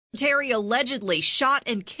Terry allegedly shot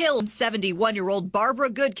and killed 71-year-old Barbara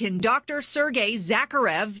Goodkin, Dr. Sergei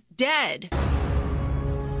Zakharev, dead.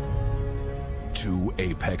 Two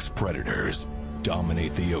apex predators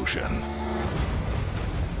dominate the ocean.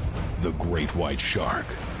 The great white shark,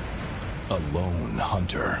 a lone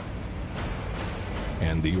hunter,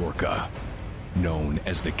 and the orca, known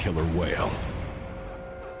as the killer whale.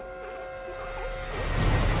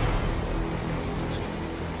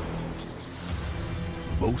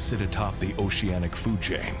 Both sit atop the oceanic food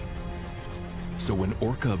chain. So when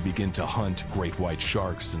orca begin to hunt great white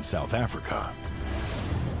sharks in South Africa,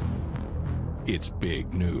 it's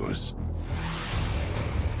big news.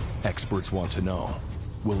 Experts want to know,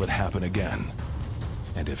 will it happen again?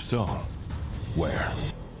 And if so, where?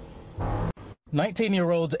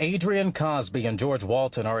 19-year-olds Adrian Cosby and George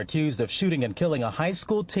Walton are accused of shooting and killing a high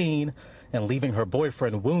school teen and leaving her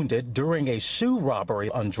boyfriend wounded during a shoe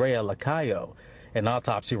robbery. Andrea Lacayo. An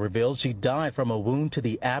autopsy revealed she died from a wound to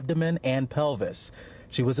the abdomen and pelvis.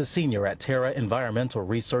 She was a senior at Terra Environmental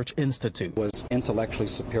Research Institute. Was intellectually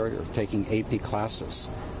superior, taking AP classes,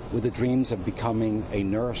 with the dreams of becoming a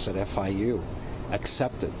nurse at FIU.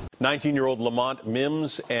 Accepted. 19-year-old Lamont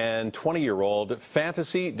Mims and 20-year-old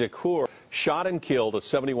Fantasy Decour shot and killed a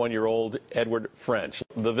 71-year-old Edward French.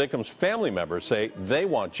 The victim's family members say they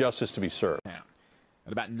want justice to be served.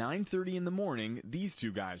 At about 9:30 in the morning, these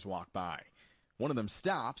two guys walk by. One of them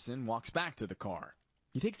stops and walks back to the car.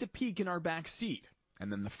 He takes a peek in our back seat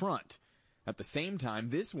and then the front. At the same time,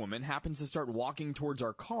 this woman happens to start walking towards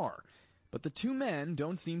our car, but the two men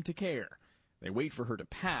don't seem to care. They wait for her to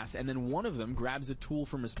pass, and then one of them grabs a tool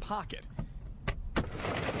from his pocket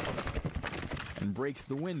and breaks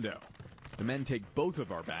the window. The men take both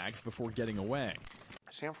of our bags before getting away.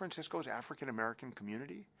 San Francisco's African-American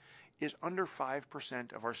community is under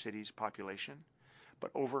 5% of our city's population, but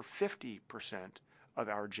over 50% of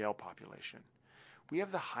our jail population. We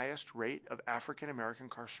have the highest rate of African-American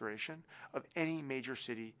incarceration of any major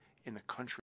city in the country.